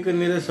एक एक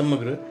निरे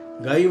समग्र,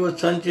 गायी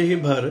वत्सांचेही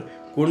भार,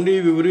 कोंडी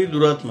विवरी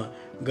दुरात्मा,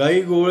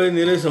 गायी गोवळे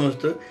निरे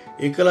समस्त,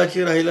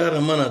 एकलाची राहिला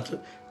रमानाथ,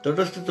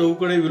 तटस्थ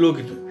चौकडे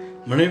विलोकित,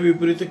 म्हणे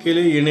विपरीत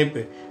केले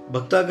येणेपे,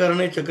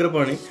 भक्ताकारणे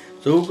चक्रपाणी,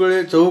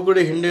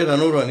 चौकडे हिंडे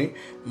रानोराणी,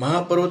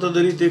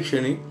 महापर्वतदरी ते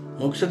क्षणी,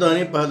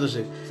 मोक्षदानी पाहत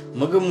असे,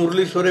 मग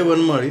मुरलीस्वरे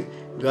वनमाळी,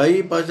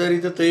 गायी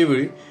पाचारित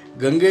तैवेळी,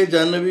 गंगे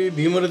जान्हवी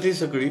भीमरथी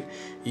सकळी,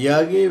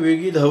 यागे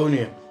वेगी धावून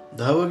या,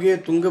 धावगे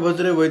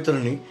तुंगभद्रे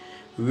वैतरणी,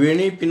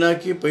 वेणी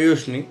पिनाकी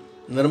पयोष्णी,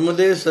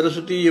 नर्मदे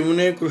सरस्वती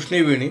यमुने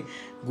कृष्णे वेणी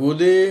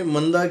गोदे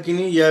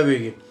मंदाकिनी या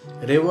वेगे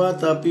रेवा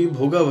तापी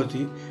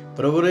भोगावती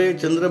प्रवरे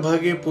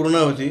चंद्रभागे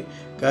पूर्णावती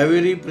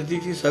कावेरी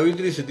प्रतीची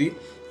सावित्री सती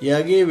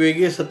यागे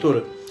वेगे सत्वर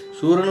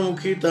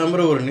सुवर्णमुखी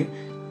ताम्रवर्णी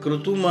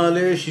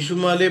क्रतुमाले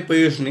शिशुमाले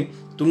पयसनी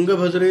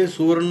तुंगभद्रे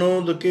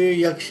सुवर्णोदके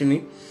याक्षिणी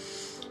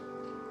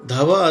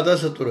धावा आता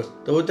सत्वर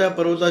तव त्या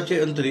पर्वताचे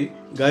अंतरी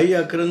गायी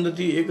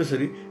आक्रंदती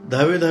एकसरी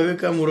धावे धावे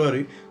का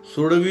मुरारी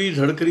सोडवी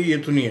झडकरी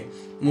येथुनिया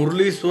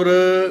मुरली स्वर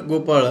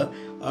गोपाळा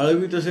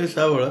आळवी तसे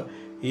सावळा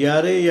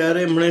यारे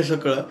यारे म्हणे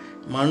सकळा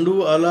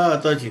मांडू आला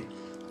आताची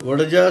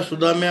वडजा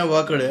सुदाम्या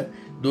वाकड्या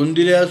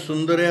दोंदिल्या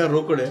सुंदर्या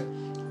रोकड्या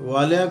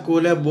वाल्या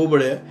कोल्या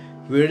बोबड्या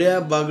वेड्या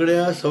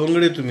बागड्या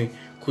सवंगडे तुम्ही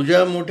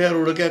खुजा मोठ्या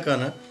रोडक्या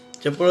काना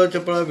चपळ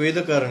चपळा वेद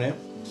कारण्या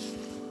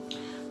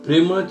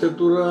प्रेम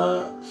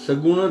चतुरा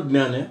सगुण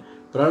ज्ञान्या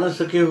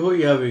प्राणसखे हो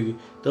या वेगी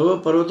तव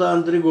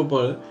पर्वतांतरी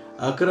गोपाळ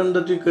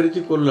आक्रंदती करीती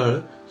कोल्हाळ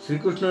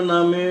श्रीकृष्ण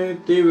नामे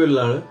ते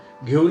वेल्हाळ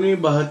घेऊनी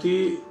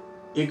बाहती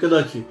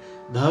एकदाची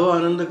धाव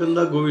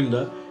आनंदकंदा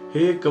गोविंदा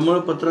हे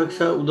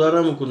कमळपत्राक्षा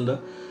उदारा मुकुंदा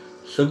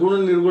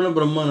सगुण निर्गुण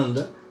ब्रह्मानंद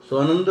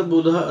स्वानंद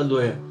बोधा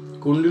अद्वया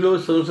कुंडिलो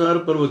संसार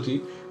पर्वती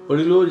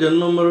पडिलो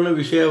जन्ममरण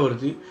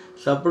विषयावरती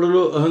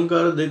सापडलो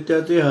अहंकार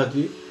दैत्याचे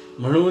हाती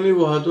म्हणून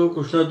वाहतो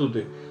कृष्णा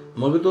तुते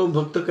मग तो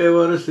भक्त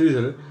कैवार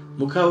श्रीधर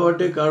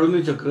मुखावाटे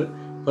काढून चक्र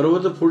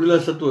पर्वत फुडला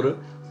सत्वर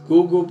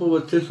को गोप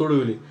वत्से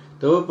सोडविले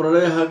तव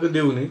प्रलय हाक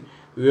देऊने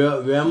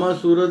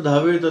व्यामासूर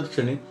धावे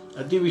तत्क्षणी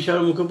अतिविशाळ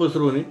मुख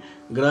पसरवणे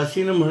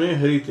ग्रासीन म्हणे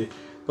हरिते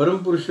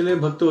परमपुरुषले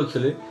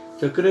भक्तवत्सले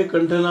चक्रे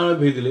कंठनाळ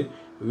भेदले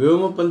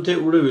व्योमपंथे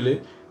उडविले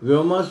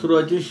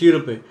व्योमासुराचे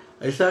शिरपे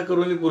ऐसा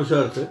करुणी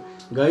पुरुषार्थ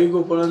गायी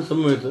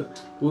गोपाळांसमवेत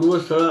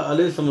पूर्वस्थळा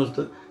आले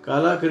समस्त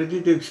कालाकरिती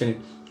ते क्षणी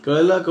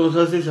कळला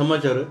कंसाचे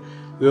समाचार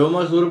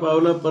व्योमासूर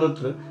पावला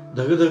परत्र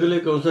धगधगले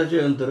कंसाचे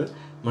अंतर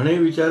म्हणे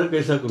विचार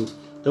कैसा करू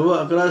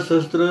तव 11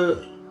 सहस्त्र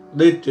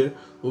दैत्य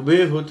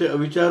उभे होते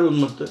अविचार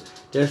उन्मत्त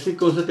त्यासी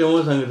कंस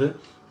तेव्हा सांगितलं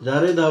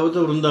जारे धावत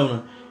वृंदावना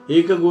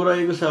एक गोरा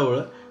एक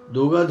सावळा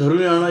दोघा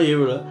धरून आणा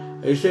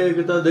येवेळा ऐसे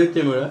ऐकता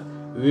दैत्य मेळा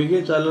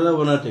वेगे चालला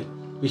वनाते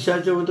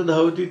पिशाचवत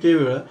धावती ते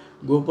वेळा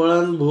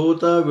गोपाळां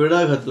भोवता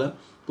वेडा घातला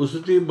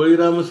पुसती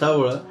बळीराम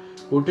सावळा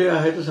कोठे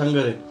आहेत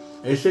सांगारे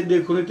ऐसे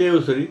देखून ते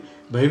अवसरी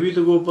भयभीत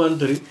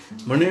गोपांतरी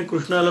म्हणे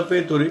कृष्णाला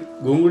पे तोरी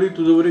घोंगडी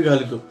तुझवरी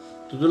घालितो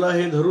तुझला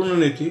हे धरून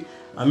नेती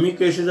आम्ही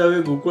कैसे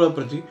जावे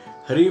गोकुळाप्रती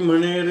हरी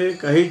म्हणे रे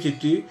काही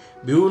चित्ती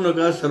भिवू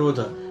नका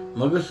सर्वथा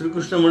मग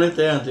श्रीकृष्ण म्हणे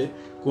तयाते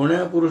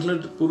कोण्या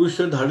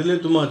पुरुष धाडिले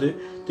तुम्हाते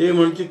ते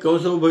म्हणती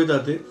कंस उभय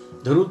ताते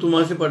धरू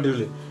तुम्हासे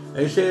पाठविले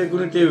ऐसे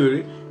ऐकून ते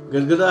वेळी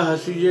गदगदा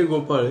हासी जे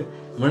गोपाळे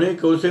म्हणे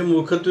कंसे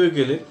मूर्खत्व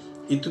केले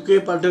इतके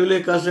पाठविले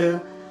कासया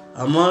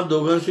आम्हा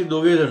दोघांशी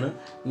दोघे जण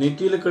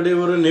नेतील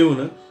कडेवर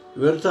नेऊन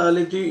व्यर्थ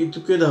आले ती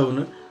इतके धावून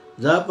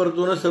जा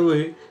परतून सर्व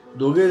हे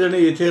दोघे जण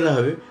येथे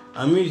राहावे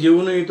आम्ही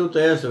जेवून येतो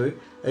तयासवे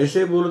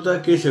ऐसे बोलता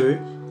केशवे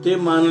ते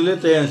मानले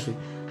तयासी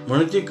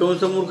म्हणती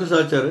कंस मूर्ख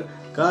साचार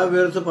का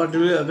व्यर्थ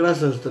पाठविले 11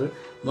 सहस्त्र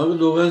मग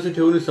दोघांचे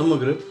ठेवून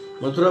समग्र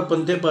मथुरा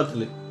पंथे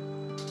पातले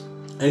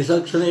ऐसा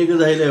क्षण एक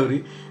झाल्यावरी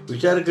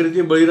विचार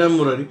करीती बळीराम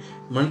मुरारी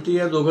म्हणती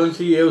या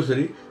दोघांशी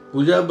येवसरी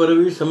पूजा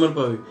बरवी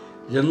समर्पावी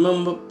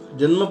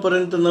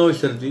जन्मपर्यंत न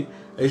विसरती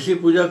ऐशी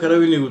पूजा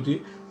करावी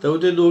निघुती तव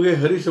ते दोघे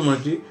हरीस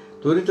म्हणती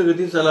त्वरित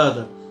गती चला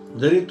आता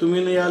जरी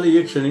तुम्ही न याल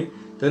एक क्षणी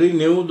तरी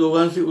नेऊ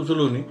दोघांशी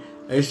उचलून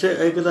ऐसे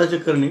ऐकताचे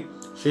करणी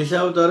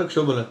शेषावतार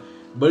क्षोभला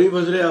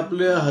बळीभद्रे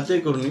आपल्या हाते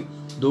करून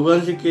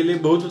दोघांशी केले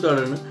बहुत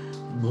ताडण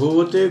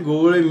भोवते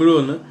गोवळे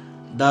मिळवून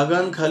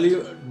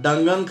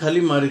डांगांखाली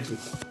मारिती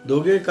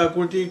दोघे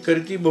काकुळती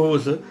करीती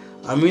बहुवस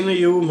आम्ही न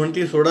येऊ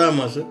म्हणती सोडा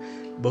आमास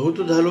बहुत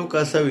झालो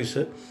कासावीस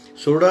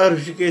सोडा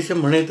ऋषिकेश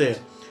म्हणे तया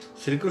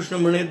श्रीकृष्ण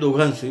म्हणे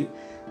दोघांशी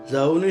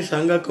जाऊनी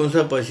सांगा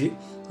कंसापाशी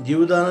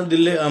जीवदान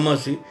दिले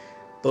आमासी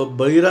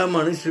बळीराम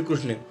आणि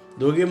श्रीकृष्णे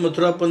दोघे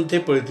मथुरा पंथे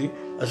पळती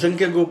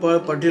असंख्य गोपाळ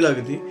पाठी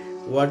लागती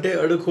वाटे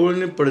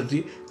अडखोळणे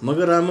पडती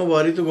मग राम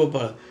वारीत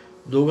गोपाळ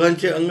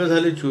दोघांचे अंग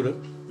झाले चूर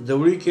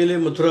जवळी केले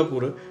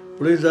मथुरापूर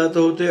पुढे जात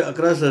होते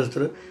 11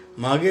 सहस्त्र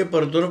मागे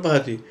परतून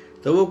पाहती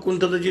तव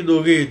कुंठतची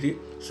दोघे येती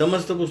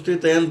समस्त पुस्ती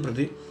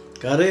तयांप्रती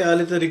कारे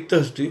आले तर रिक्त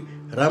हस्ती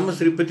राम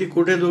श्रीपती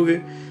कोठे दोघे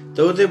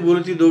तव ते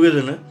बोलती दोघे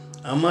जण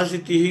आमासी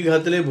तीही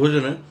घातले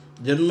भोजन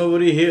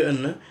जन्मवरी हे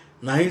अन्न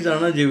नाही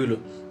जाणा जेविलो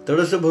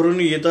तडस भरून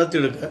येता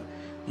तिडका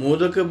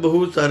मोदक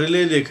बहु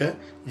चारिले देखा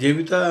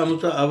जेविता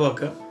आमचा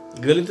आवाका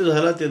गलित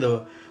झाला ते दवा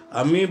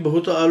आम्ही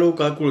बहुत आलो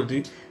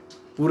काकुळती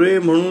पुरे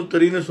म्हणून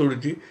तरी न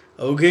सोडती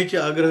अवघेचे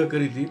आग्रह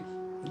करीती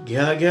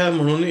घ्या घ्या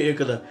म्हणून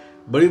एकदा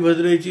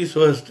बळीभद्रेची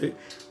स्वहस्ते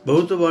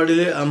बहुत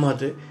वाढिले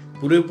आम्हाते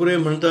पुरेपुरे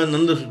म्हणता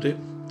नंद सुते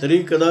तरी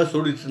कदा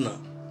सोडीच ना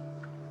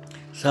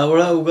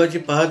सावळा उगाची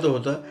पाहत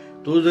होता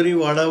तो जरी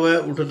वाढावया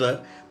उठता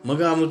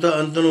मग आमचा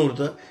अंत न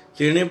उरता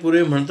तेणे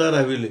पुरे म्हणता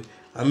राहिविले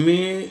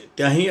आम्ही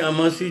त्याही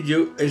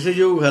आमासी ऐसे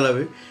जेव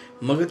घालावे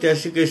मग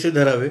त्याशी कैसे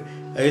धरावे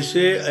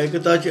ऐसे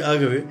ऐकताची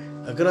आगवे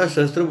 11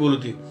 सहस्त्र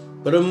बोलती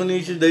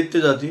परमनीची दैत्य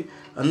जाती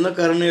अन्न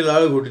कारणे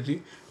लाळ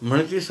घोटती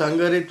म्हणती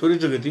सांगारे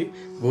त्वरित गती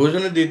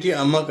भोजन देती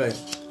आम्हा काय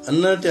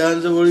अन्न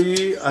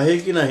त्यांजवळी आहे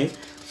की नाही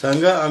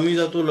सांगा, आम्ही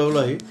जातो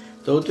लवलाही.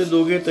 चौथे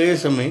दोघे तये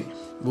समय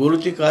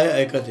बोलती काय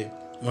ऐकाते.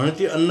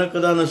 म्हणती अन्न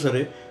कदा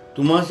नसरे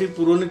तुम्हासी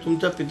पुरवणी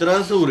तुमच्या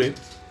पितरांस उरे.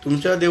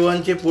 तुमच्या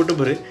देवांचे पोट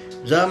भरे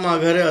जा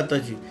माघारे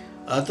आताची.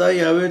 आता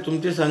यावे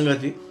तुमचे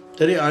सांगाती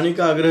तरी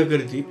आणिक आग्रह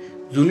करीती.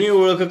 जुनी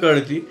ओळख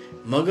काढती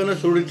मग न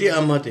सोडिती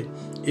आम्हाते.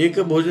 एक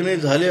भोजने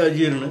झाले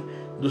अजीर्ण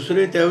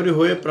दुसरे त्यावरी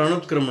होय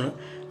प्राणोत्क्रमण.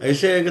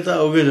 ऐसे ऐकता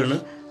अवघे जण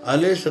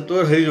आले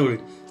सत्वर हरिजोळी.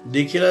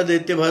 देखीला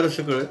दैत्यभार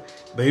सकळ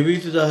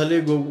भयभीत झाले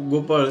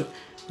गोपाळ.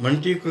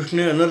 म्हणती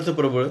कृष्णे अनर्थ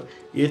प्रबळ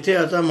येथे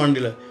आता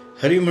मांडिला.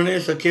 हरी म्हणे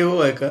सखे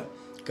हो ऐका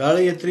काळ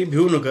येत्री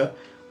भिवू नका.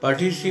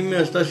 पाठीशी मी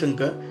असता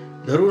शंका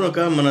धरू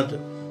नका मनात.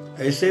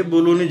 ऐसे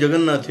बोलून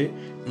जगन्नाथे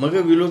मग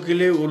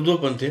विलोकिले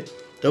ऊर्ध्वपंथे.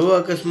 तव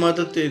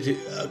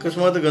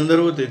अकस्मात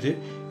गंधर्व तेथे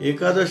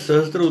एकादश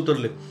सहस्त्र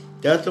उतरले.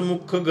 त्यात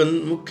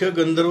मुख्य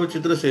गंधर्व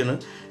चित्रसेन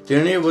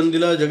तेणे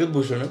वंदिला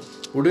जगद्भूषण.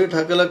 पुढे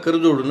ठाकला कर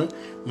जोडून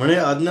म्हणे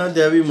आज्ञा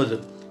द्यावी मज.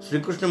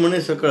 श्रीकृष्ण म्हणे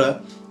सकळा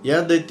या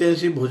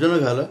दैत्यांशी भोजन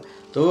घाला.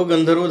 तव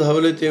गंधर्व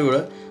धावले ते वेळा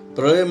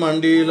प्रळय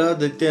मांडीला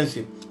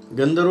दैत्यांशी.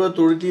 गंधर्व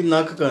तोडती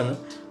नाक कान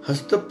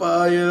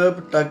हस्तपाय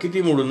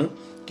टाकीती मोडून.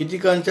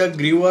 कितिकांच्या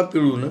ग्रीवा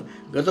पिळून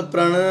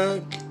गतप्राण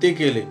ते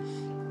केले.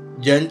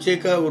 ज्यांचे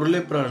का उरले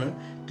प्राण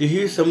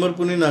तीही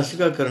समर्पुनी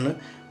नासिका कर्ण.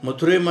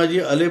 मथुरे माझी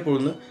आले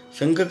पळून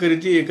शंख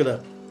करीती एकदा.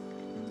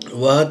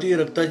 वाहती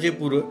रक्ताचे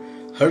पूर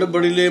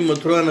हडबडिले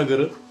मथुरा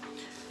नगर.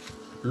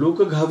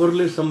 लोक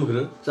घाबरले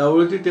समग्र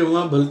चावळती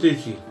तेव्हा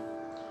भलतेची.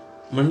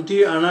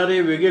 म्हणती आणारे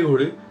वेगे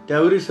घोडे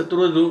त्यावरी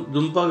सत्वर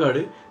जुंपा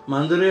गाडे.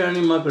 मांजरे आणि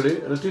माकडे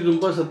रथी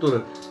जुंपा सत्वर.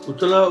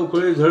 उचला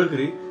उकळे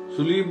झळकरी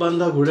सुली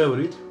बांधा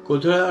घोड्यावरी.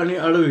 कोथळा आणि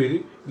आडविहिरी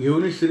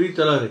घेऊन श्री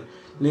चलारे.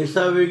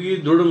 नेसा वेगी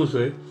दृढ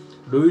मुसळे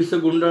डोईस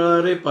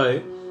गुंडाळारे पाळे.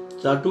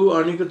 चाटू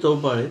आणिक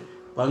चौपाळे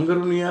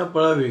पांघरून या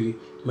पळा वेगी.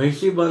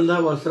 म्हैशी बांधा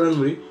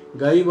वासरांवरी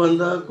गाई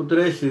बांधा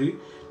कुत्र्या शिरी.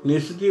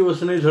 नेसती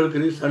वसने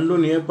झळकरी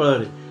सांडून या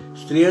पळारे.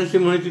 स्त्रियांशी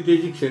म्हणती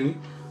तेची क्षणी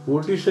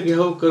ओटीस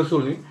घ्याव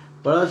करसोनी.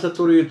 पळा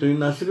सत्वर येतोय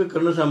नासिक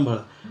कर्ण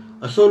सांभाळा.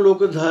 असो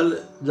लोक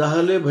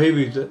जाहले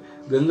भयभीत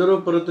गंधर्व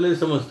परतले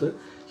समस्त.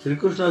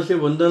 श्रीकृष्णाचे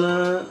वंदन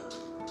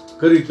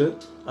करीत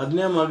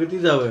आज्ञा मागती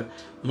जावया.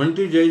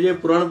 म्हणती जय जय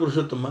पुराण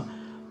पुरुषोत्तमा.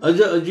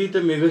 अज अजित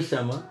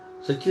मेघश्यामा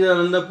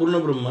सच्चिदानंदा पूर्ण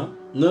ब्रह्मा.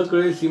 न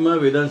कळे सीमा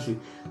वेदांसी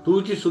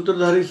तूची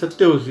सूत्रधारी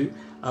सत्य होसी.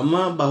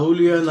 आम्हा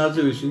बाहुलिया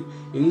नाचविशी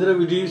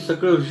इंद्रविधी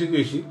सकळ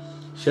ऋषिकेशी.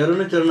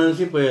 शरण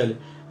चरणांशी पयाले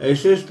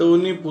ऐसे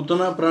स्तवनी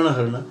पूतना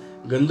प्राणहरणा.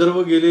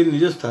 गंधर्व गेले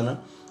निजस्थाना.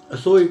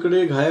 असो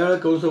इकडे घायाळ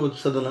कंस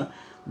सदना.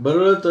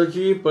 बरळ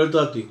तची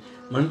पळताती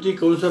म्हणती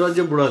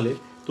कंसराज्य बुडाले.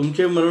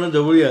 तुमचे मरण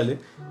जवळी आले.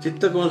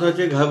 चित्त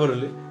कंसाचे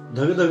घाबरले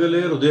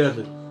धगधगले हृदयात.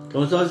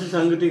 कंसाची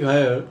सांगती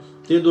घायाळ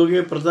ते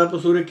दोघे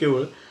प्रतापसूर्य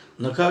केवळ.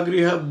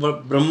 नखाग्री हा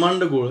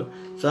ब्रह्मांड गोळ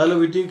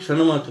चालविती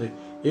क्षणमात्रे.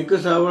 एक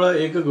सावळा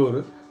एक गौर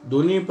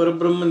दोन्ही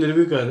परब्रह्म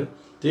निर्विकार.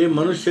 ते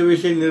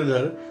मनुष्यवेशे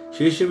निर्धार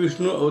शेष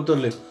विष्णू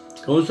अवतरले.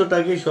 कंस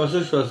टाके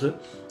श्वासोश्वास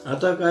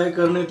आता काय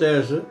करणे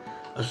तयास.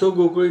 असो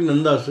गोकुळी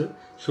नंदास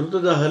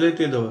श्रुत जाहले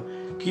ते दवा.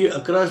 की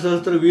 11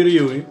 सहस्त्र वीर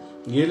येऊनी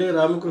गेले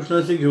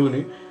रामकृष्णाचे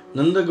घेऊनी.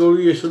 नंद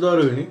गौळी यशोदा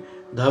रोहिणी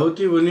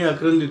धावती वनी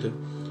आक्रंदित.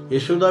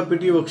 यशोदा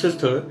पिटी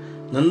वक्षस्थळ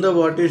नंद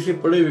वाटेशी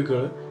पडे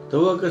विकळ.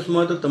 तव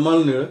अकस्मात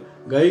तमाल निळ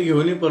गायी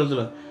घेऊनी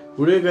परतला.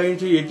 पुढे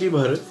गायींची येती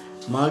भार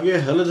मागे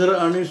हलधर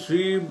आणि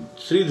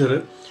श्रीधर.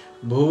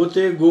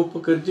 भोवते गोप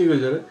करती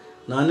गजर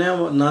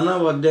नाना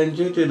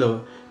वाद्यांचे ते धवा.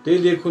 ते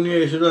देखून या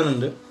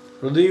यशोदानंद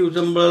हृदयी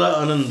उचंबळला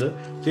आनंद.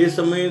 ते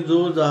समय जो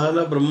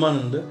जाहाला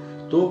ब्रह्मानंद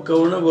तो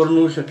कवण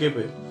वर्णू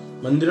शकेपे.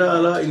 मंदिरा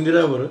आला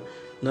इंदिरावर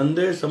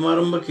नंदे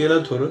समारंभ केला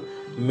थोर.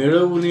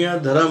 मिळवून या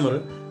धरामर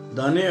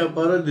दाने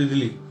अपार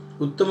दिदली.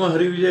 उत्तम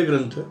हरिविजय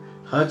ग्रंथ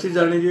हाची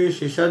जाणीजे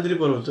शेषाद्री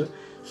पर्वत.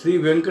 श्री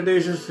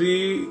व्यंकटेश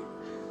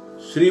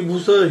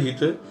श्रीभूस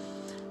हित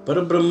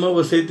परब्रह्म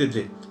वसे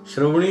तेथे.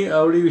 श्रवणी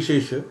आवडी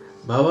विशेष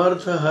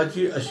भावार्थ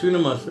हाची अश्विन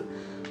मास.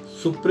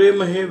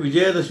 सुप्रेम हे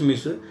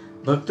विजयादशमीस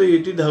भक्त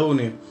येती धावून.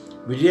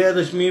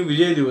 विजयादशमी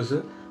विजय दिवस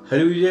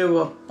हरिविजय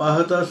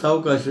पाहता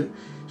सावकाश.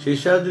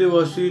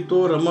 शेषाद्रीवासी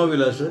तो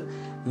रमाविलास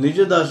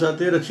निजदासा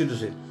ते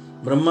रक्षितसे.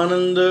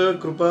 ब्रह्मानंद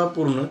कृपा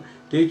पूर्ण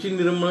तेची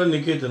निर्मळ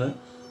निकेतन.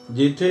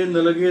 जेथे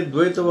नलगे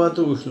द्वैतवात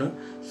उष्ण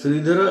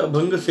श्रीधर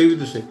अभंग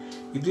सेवितसे.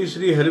 इति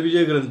श्री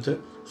हरिविजय ग्रंथ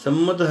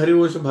सम्मत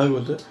हरिवंश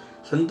भागवत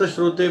संत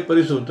श्रोते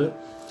परिसोत.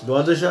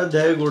 12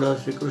 अध्याय गोढा.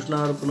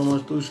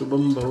 श्रीकृष्णार्पणमस्तु.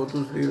 शुभम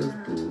भवतु.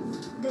 श्रीरस्तु.